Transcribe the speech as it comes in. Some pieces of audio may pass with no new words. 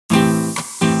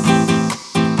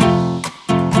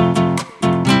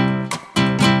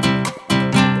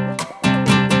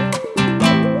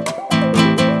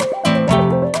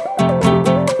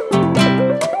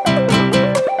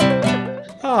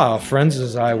friends,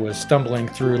 as I was stumbling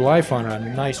through life on a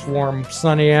nice, warm,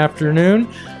 sunny afternoon,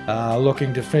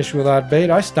 looking to fish without bait,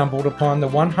 I stumbled upon the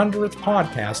 100th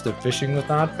podcast of Fishing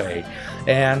Without Bait.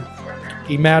 And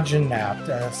imagine that,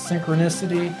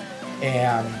 synchronicity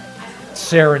and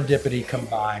serendipity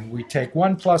combined. We take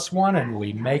 1 plus 1 and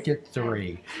we make it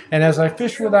 3. And as I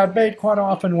fish without bait, quite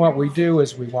often what we do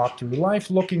is we walk through life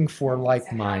looking for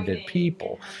like-minded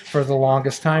people. For the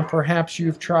longest time, perhaps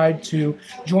you've tried to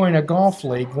join a golf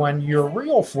league when your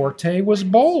real forte was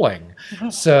bowling.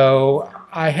 So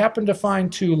I happen to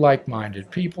find 2 like-minded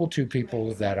people, 2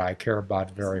 people that I care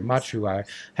about very much, who I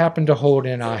happen to hold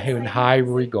in high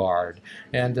regard.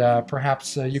 And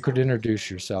perhaps you could introduce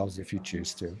yourselves if you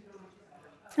choose to.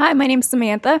 Hi, my name's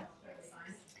Samantha.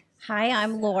 Hi,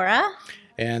 I'm Laura.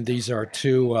 And these are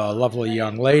 2 lovely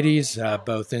young ladies,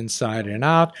 both inside and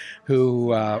out,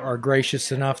 who are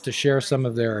gracious enough to share some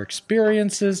of their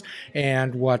experiences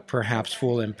and what perhaps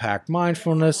will impact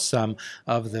mindfulness. Some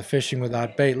of the Fishing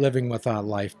Without Bait, Living Without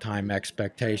Lifetime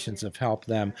expectations have helped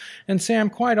them. And Sam,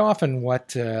 quite often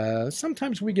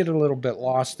sometimes we get a little bit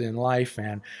lost in life,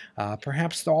 and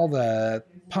perhaps all the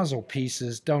puzzle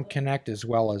pieces don't connect as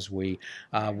well as we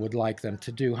would like them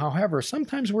to do. However,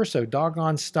 sometimes we're so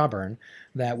doggone stubborn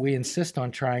that we insist on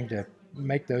trying to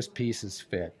make those pieces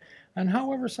fit. And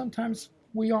however, sometimes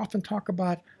we often talk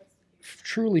about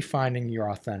truly finding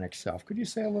your authentic self. Could you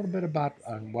say a little bit about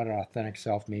what an authentic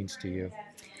self means to you?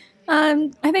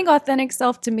 I think authentic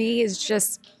self to me is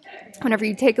just whenever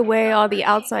you take away all the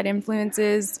outside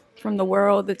influences from the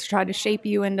world that's tried to shape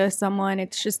you into someone,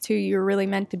 it's just who you're really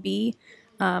meant to be,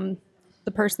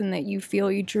 the person that you feel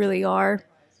you truly are.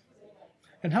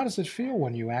 And how does it feel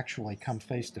when you actually come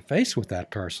face to face with that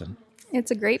person?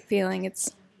 It's a great feeling.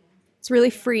 It's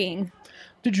really freeing.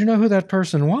 Did you know who that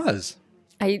person was?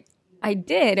 I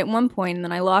did at one point, and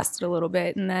then I lost it a little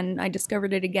bit, and then I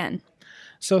discovered it again.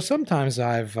 So sometimes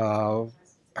I've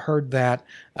heard that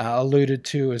alluded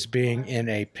to as being in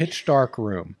a pitch dark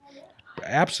room,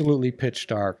 absolutely pitch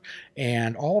dark,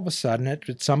 and all of a sudden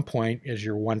at some point as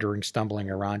you're wandering,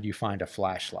 stumbling around, you find a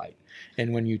flashlight.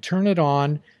 And when you turn it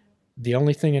on, the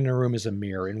only thing in the room is a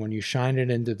mirror, and when you shine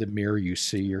it into the mirror, you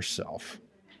see yourself.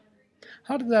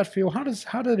 How did that feel?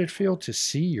 How did it feel to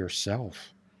see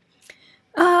yourself?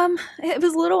 It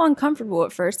was a little uncomfortable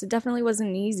at first. It definitely wasn't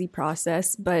an easy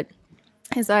process, but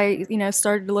as I,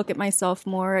 started to look at myself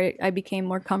more, I became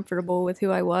more comfortable with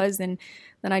who I was, and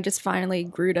then I just finally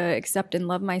grew to accept and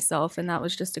love myself, and that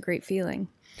was just a great feeling.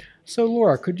 So,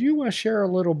 Laura, could you share a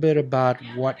little bit about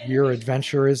what your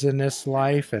adventure is in this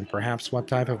life and perhaps what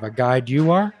type of a guide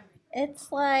you are?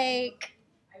 It's like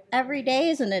every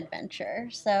day is an adventure.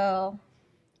 So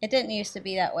it didn't used to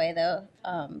be that way, though.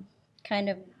 Kind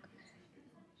of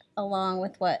along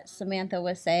with what Samantha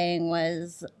was saying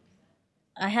was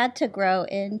I had to grow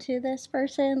into this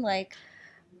person,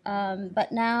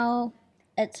 but now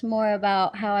it's more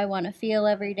about how I want to feel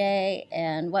every day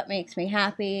and what makes me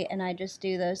happy, and I just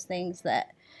do those things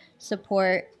that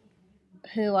support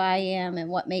who I am and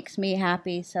what makes me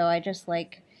happy. So I just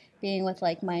like being with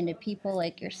like-minded people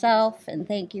like yourself, and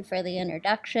thank you for the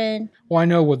introduction. Well, I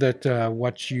know that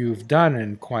what you've done,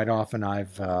 and quite often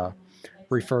I've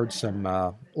referred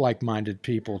some like-minded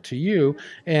people to you,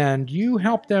 and you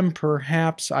help them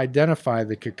perhaps identify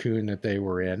the cocoon that they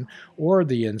were in or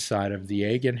the inside of the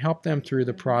egg and help them through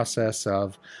the process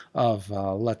of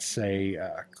let's say,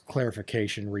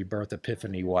 clarification, rebirth,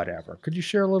 epiphany, whatever. Could you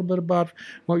share a little bit about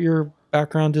what your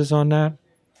background is on that?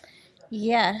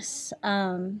 Yes.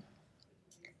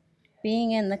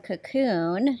 Being in the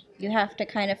cocoon, you have to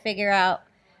kind of figure out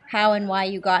how and why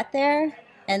you got there,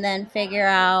 and then figure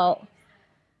out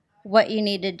what you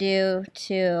need to do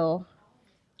to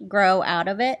grow out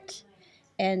of it.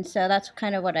 And so that's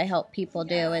kind of what I help people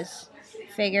do, is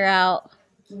figure out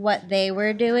what they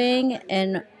were doing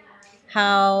and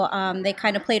how they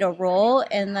kind of played a role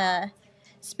in the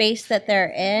space that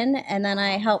they're in. And then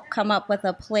I help come up with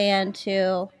a plan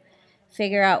to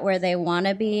figure out where they want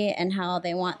to be and how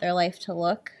they want their life to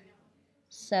look.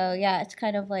 So yeah, it's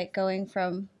kind of like going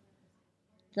from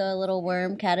the little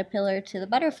worm caterpillar to the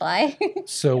butterfly.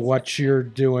 So what you're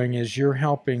doing is you're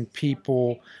helping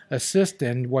people assist,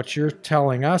 and what you're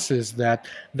telling us is that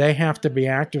they have to be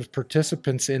active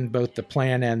participants in both the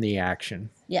plan and the action.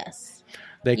 Yes.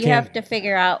 You have to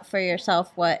figure out for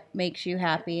yourself what makes you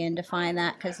happy and define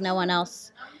that, because no one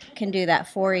else can do that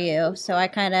for you. So I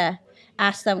kind of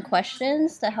ask them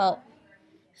questions to help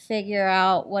figure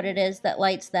out what it is that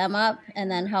lights them up,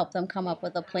 and then help them come up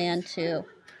with a plan to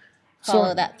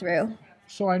follow that through.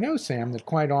 So I know, Sam, that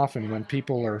quite often when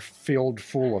people are filled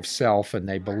full of self and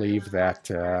they believe that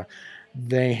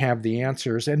they have the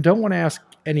answers and don't want to ask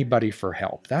anybody for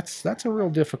help. That's a real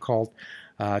difficult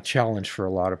challenge for a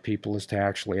lot of people, is to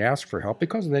actually ask for help,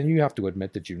 because then you have to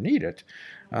admit that you need it.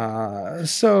 And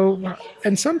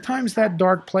sometimes that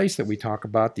dark place that we talk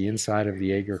about, the inside of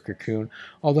the egg or cocoon,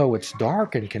 although it's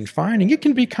dark and confining, it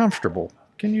can be comfortable.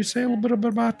 Can you say a little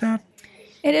bit about that?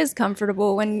 It is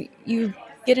comfortable when you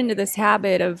get into this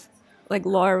habit of, like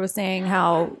Laura was saying,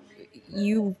 how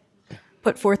you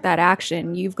put forth that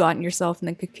action, you've gotten yourself in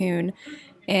the cocoon,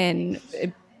 and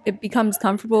it becomes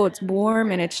comfortable, it's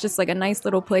warm, and it's just like a nice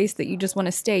little place that you just want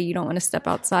to stay. You don't want to step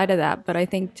outside of that. But I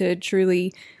think to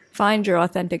truly find your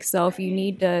authentic self, you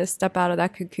need to step out of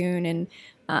that cocoon and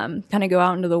kind of go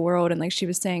out into the world. And like she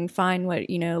was saying, find what,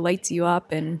 lights you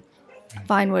up, and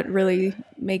find what really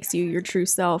makes you your true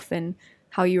self and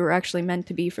how you were actually meant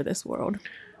to be for this world.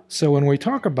 So when we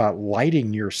talk about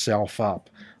lighting yourself up,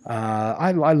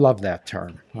 I love that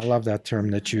term. I love that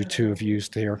term that you two have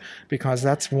used here, because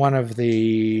that's one of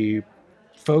the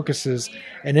focuses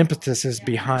and impetuses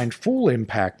behind full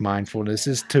impact mindfulness,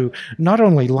 is to not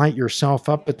only light yourself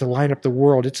up, but to light up the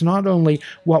world. It's not only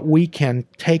what we can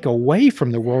take away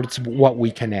from the world, it's what we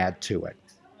can add to it.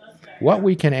 What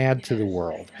we can add to the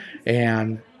world.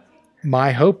 And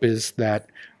my hope is that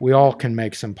we all can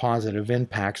make some positive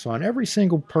impacts on every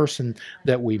single person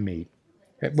that we meet.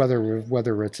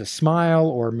 Whether it's a smile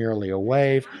or merely a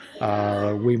wave,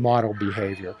 we model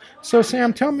behavior. So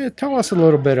Sam, tell us a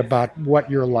little bit about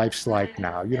what your life's like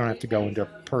now. You don't have to go into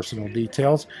personal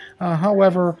details.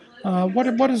 However,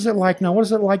 what is it like now? What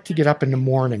is it like to get up in the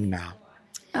morning now?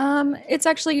 It's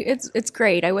actually, it's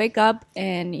great. I wake up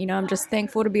and, I'm just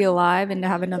thankful to be alive and to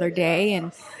have another day.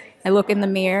 And I look in the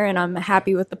mirror and I'm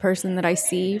happy with the person that I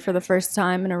see for the first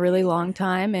time in a really long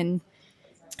time. And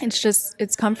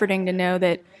it's comforting to know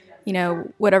that,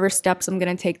 whatever steps I'm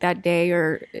going to take that day,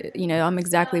 or, I'm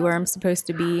exactly where I'm supposed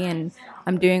to be and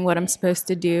I'm doing what I'm supposed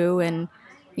to do. And,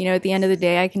 at the end of the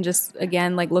day, I can just,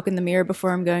 again, look in the mirror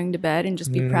before I'm going to bed and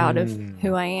just be proud of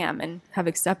who I am and have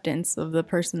acceptance of the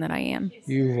person that I am.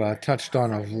 You touched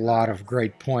on a lot of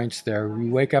great points there. We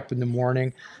wake up in the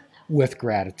morning with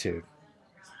gratitude.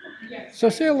 So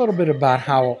say a little bit about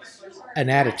how an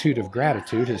attitude of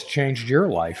gratitude has changed your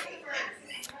life.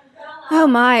 Oh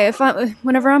my!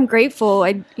 Whenever I'm grateful,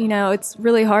 it's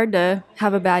really hard to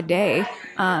have a bad day.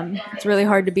 It's really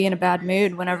hard to be in a bad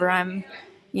mood whenever I'm,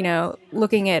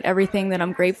 looking at everything that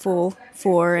I'm grateful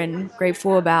for and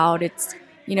grateful about. It's,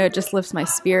 it just lifts my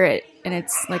spirit. And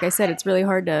it's, like I said, it's really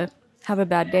hard to have a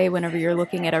bad day whenever you're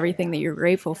looking at everything that you're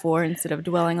grateful for instead of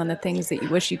dwelling on the things that you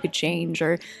wish you could change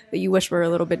or that you wish were a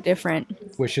little bit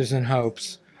different. Wishes and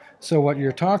hopes. So what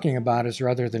you're talking about is,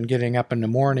 rather than getting up in the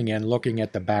morning and looking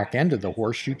at the back end of the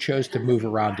horse, you chose to move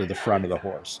around to the front of the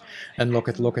horse and look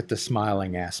at the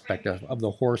smiling aspect of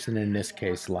the horse, and in this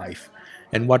case, life.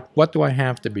 And what do I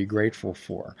have to be grateful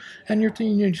for? And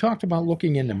you talked about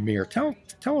looking in the mirror.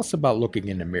 Tell us about looking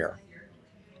in the mirror.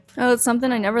 Oh, it's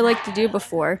something I never liked to do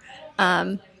before.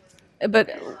 But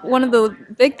one of the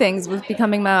big things with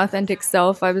becoming my authentic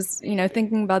self, I was,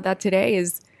 thinking about that today,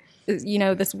 is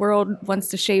this world wants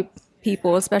to shape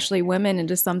people, especially women,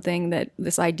 into something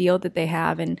this ideal that they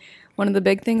have. And one of the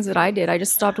big things that I did, I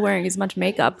just stopped wearing as much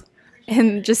makeup,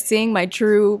 and just seeing my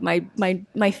true,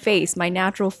 my face, my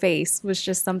natural face was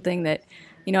just something that,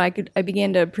 I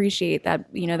began to appreciate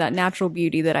that, that natural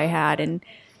beauty that I had, and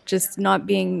just not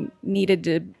being needed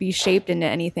to be shaped into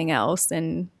anything else,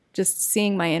 and just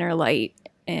seeing my inner light.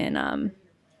 And,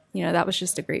 that was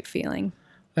just a great feeling.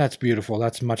 That's beautiful.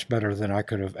 That's much better than I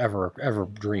could have ever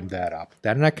dreamed that up.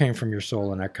 And that came from your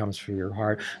soul, and that comes from your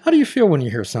heart. How do you feel when you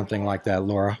hear something like that,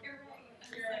 Laura?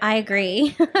 I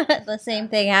agree. The same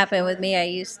thing happened with me. I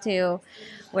used to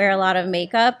wear a lot of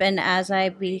makeup, and as I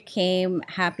became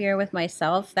happier with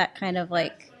myself, that kind of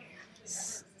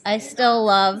I still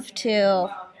love to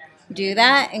do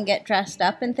that and get dressed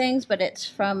up and things, but it's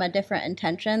from a different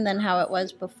intention than how it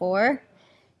was before.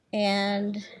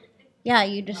 And yeah,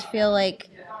 you just feel like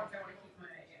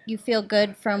you feel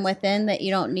good from within, that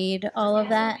you don't need all of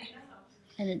that.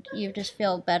 And you just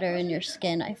feel better in your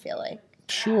skin, I feel like.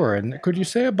 Sure. And could you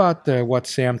say about what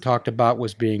Sam talked about,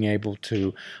 was being able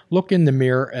to look in the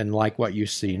mirror and like what you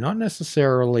see? Not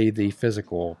necessarily the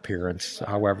physical appearance,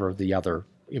 however, the other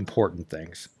important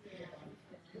things.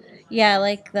 Yeah,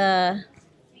 like the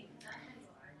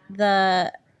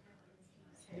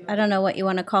I don't know what you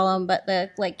want to call them, but the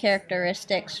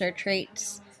characteristics or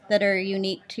traits that are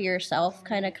unique to yourself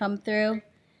kind of come through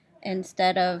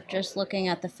instead of just looking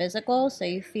at the physical. So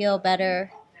you feel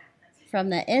better from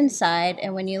the inside,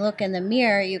 and when you look in the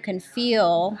mirror, you can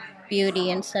feel beauty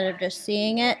instead of just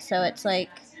seeing it. So it's like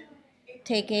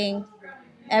taking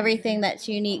everything that's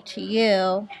unique to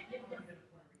you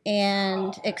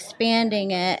and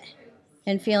expanding it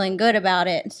and feeling good about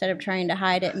it instead of trying to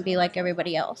hide it and be like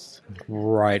everybody else.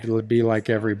 Right, it would be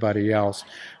like everybody else.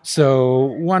 So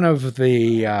one of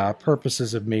the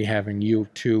purposes of me having you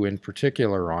two in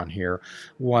particular on here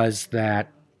was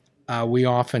that we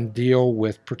often deal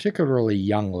with particularly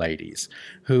young ladies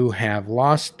who have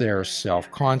lost their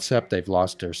self-concept, they've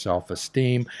lost their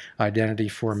self-esteem, identity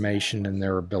formation, and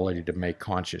their ability to make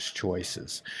conscious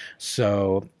choices.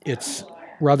 So it's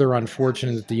rather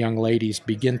unfortunate that the young ladies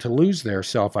begin to lose their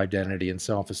self-identity and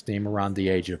self-esteem around the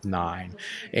age of 9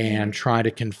 and try to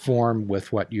conform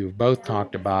with what you've both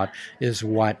talked about is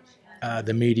what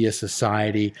the media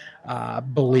society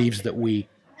believes that we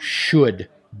should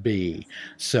be.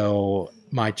 So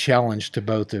my challenge to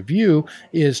both of you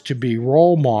is to be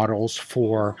role models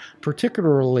for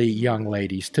particularly young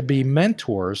ladies, to be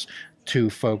mentors to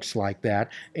folks like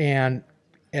that, and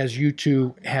as you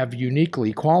two have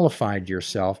uniquely qualified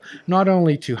yourself, not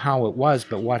only to how it was,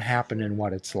 but what happened and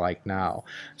what it's like now.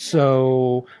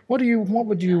 So what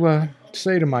would you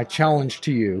say to my challenge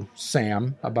to you,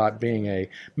 Sam, about being a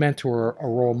mentor, a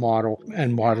role model,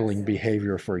 and modeling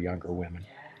behavior for younger women?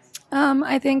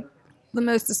 I think the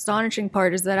most astonishing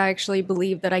part is that I actually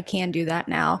believe that I can do that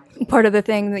now. Part of the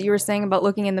thing that you were saying about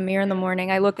looking in the mirror in the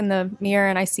morning, I look in the mirror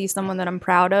and I see someone that I'm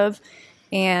proud of,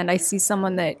 and I see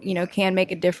someone that, you know, can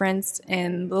make a difference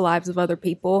in the lives of other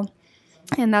people.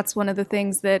 And that's one of the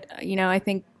things that, you know, I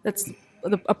think that's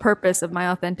a purpose of my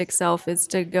authentic self, is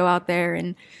to go out there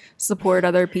and support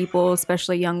other people,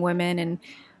 especially young women, and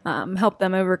help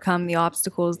them overcome the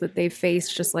obstacles that they've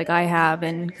faced just like I have.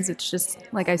 And because it's just,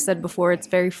 like I said before, it's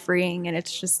very freeing, and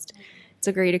it's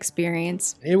a great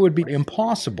experience. It would be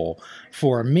impossible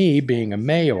for me, being a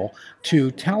male,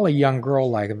 to tell a young girl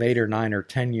like 8 or 9 or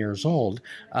 10 years old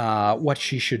what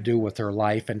she should do with her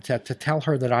life, and to tell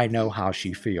her that I know how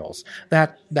she feels.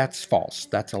 That's false.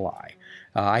 That's a lie.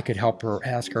 I could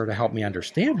ask her to help me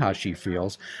understand how she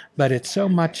feels, but it's so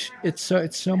much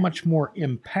more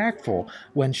impactful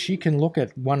when she can look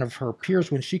at one of her peers,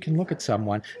 when she can look at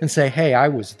someone and say, "Hey, I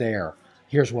was there.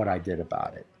 Here's what I did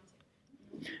about it."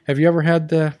 Have you ever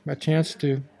had a chance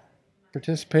to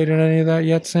participate in any of that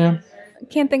yet, Sam?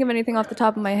 Can't think of anything off the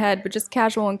top of my head, but just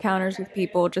casual encounters with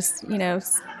people, just, you know,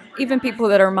 even people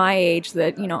that are my age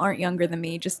that, you know, aren't younger than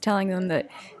me, just telling them that,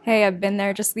 hey, I've been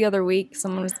there. Just the other week,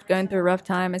 someone was going through a rough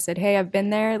time. I said, hey, I've been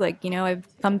there. Like, you know, I've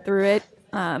come through it,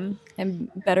 and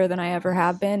better than I ever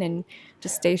have been, and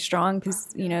just stay strong, because,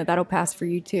 you know, that'll pass for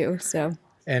you too. So.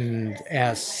 And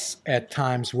as at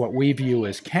times what we view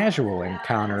as casual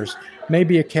encounters may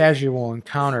be a casual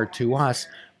encounter to us,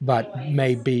 but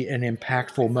may be an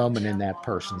impactful moment in that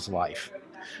person's life.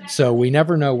 So we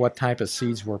never know what type of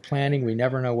seeds we're planting. We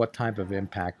never know what type of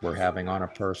impact we're having on a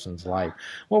person's life.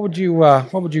 What would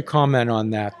you comment on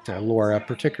that, Laura,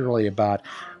 particularly about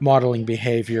modeling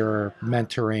behavior,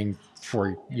 mentoring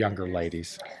for younger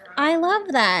ladies? I love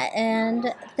that,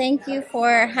 and thank you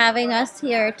for having us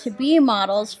here to be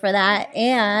models for that.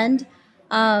 And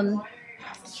I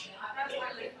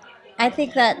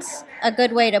think that's a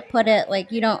good way to put it.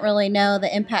 Like, you don't really know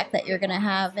the impact that you're going to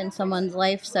have in someone's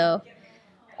life. So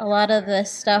a lot of the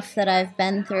stuff that I've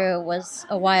been through was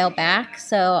a while back,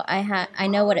 so I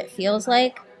know what it feels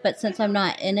like. But since I'm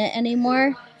not in it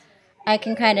anymore, I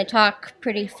can kind of talk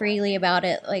pretty freely about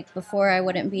it. Like, before, I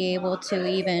wouldn't be able to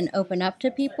even open up to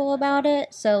people about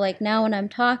it. So, like, now when I'm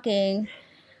talking,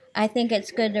 I think it's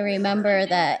good to remember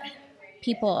that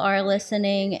people are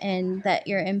listening, and that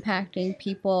you're impacting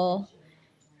people,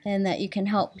 and that you can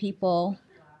help people.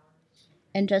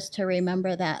 And just to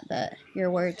remember that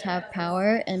your words have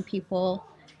power, and people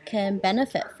can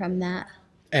benefit from that.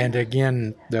 And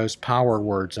again, those power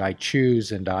words, I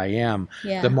choose and I am,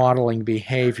 Yeah. The modeling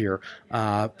behavior.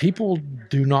 People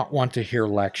do not want to hear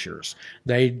lectures.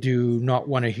 They do not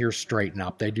want to hear straighten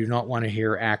up. They do not want to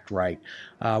hear act right.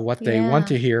 What they want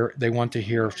to hear, they want to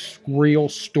hear real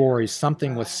stories,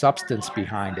 something with substance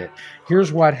behind it.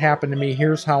 Here's what happened to me.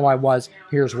 Here's how I was.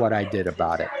 Here's what I did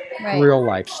about it. Right. Real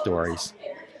life stories.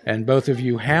 And both of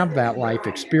you have that life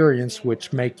experience,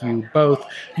 which make you both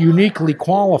uniquely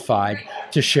qualified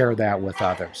to share that with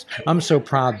others. I'm so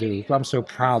proud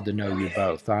to know you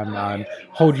both. I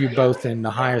hold you both in the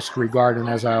highest regard, and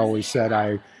as I always said,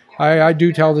 I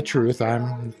do tell the truth. I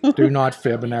do not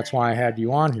fib, and that's why I had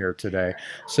you on here today.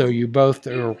 So you both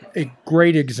are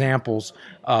great examples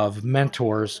of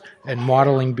mentors and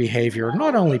modeling behavior,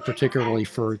 not only particularly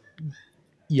for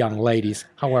young ladies,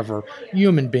 however,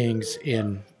 human beings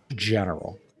in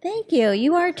general. Thank you.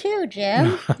 You are too,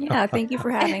 Jim. Yeah, thank you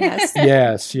for having us.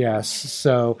 Yes.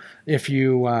 So if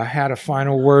you had a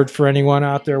final word for anyone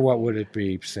out there, what would it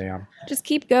be, Sam? Just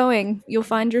keep going. You'll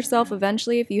find yourself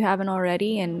eventually if you haven't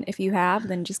already. And if you have,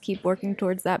 then just keep working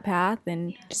towards that path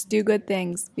and just do good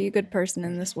things. Be a good person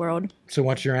in this world. So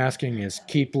what you're asking is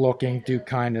keep looking, do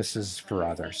kindnesses for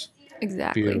others.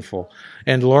 Exactly. Beautiful.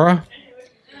 And Laura?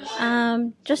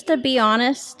 Just to be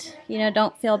honest,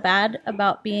 don't feel bad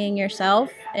about being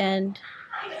yourself, and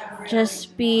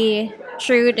just be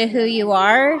true to who you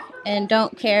are, and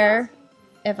don't care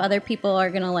if other people are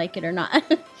going to like it or not.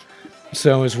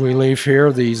 So as we leave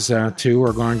here, these two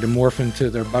are going to morph into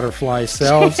their butterfly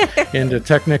selves, into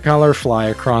Technicolor, fly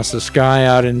across the sky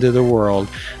out into the world.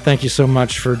 Thank you so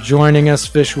much for joining us.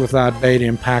 Fish Without Bait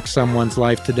impacts someone's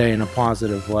life today in a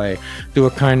positive way. Do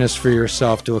a kindness for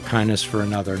yourself, do a kindness for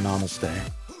another. Namaste.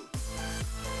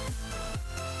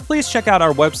 Please check out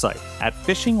our website at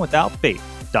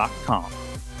fishingwithoutbait.com,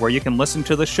 where you can listen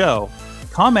to the show,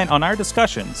 comment on our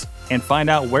discussions, and find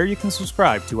out where you can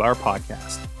subscribe to our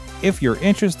podcast. If you're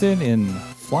interested in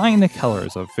flying the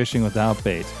colors of Fishing Without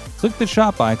Bait, click the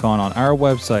shop icon on our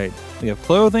website. We have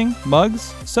clothing,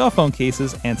 mugs, cell phone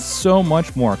cases, and so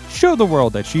much more. Show the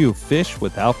world that you fish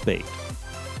without bait.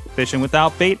 Fishing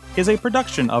Without Bait is a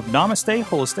production of Namaste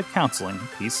Holistic Counseling,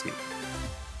 PC.